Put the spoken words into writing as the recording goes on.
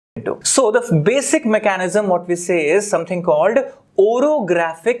So the basic mechanism, what we say, is something called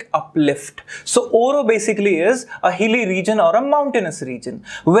orographic uplift. So oro basically is a hilly region or a mountainous region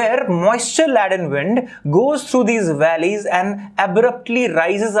where moisture laden wind goes through these valleys and abruptly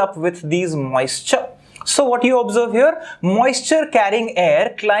rises up with these moisture. So what you observe here, moisture carrying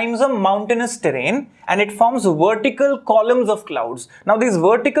air climbs a mountainous terrain and it forms vertical columns of clouds. Now these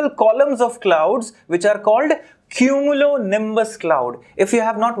vertical columns of clouds, which are called cumulonimbus cloud. If you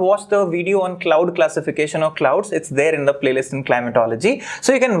have not watched the video on cloud classification or clouds, it's there in the playlist in climatology.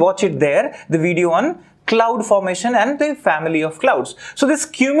 So you can watch it there, the video on cloud formation and the family of clouds. So this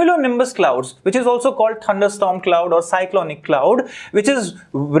cumulonimbus clouds, which is also called thunderstorm cloud or cyclonic cloud, which is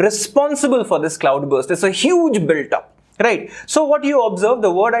responsible for this cloud burst. It's a huge built-up, right? So what you observe,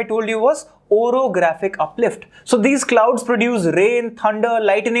 the word I told you was orographic uplift. So these clouds produce rain, thunder,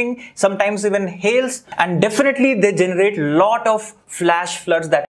 lightning, sometimes even hails, and definitely they generate lot of flash floods that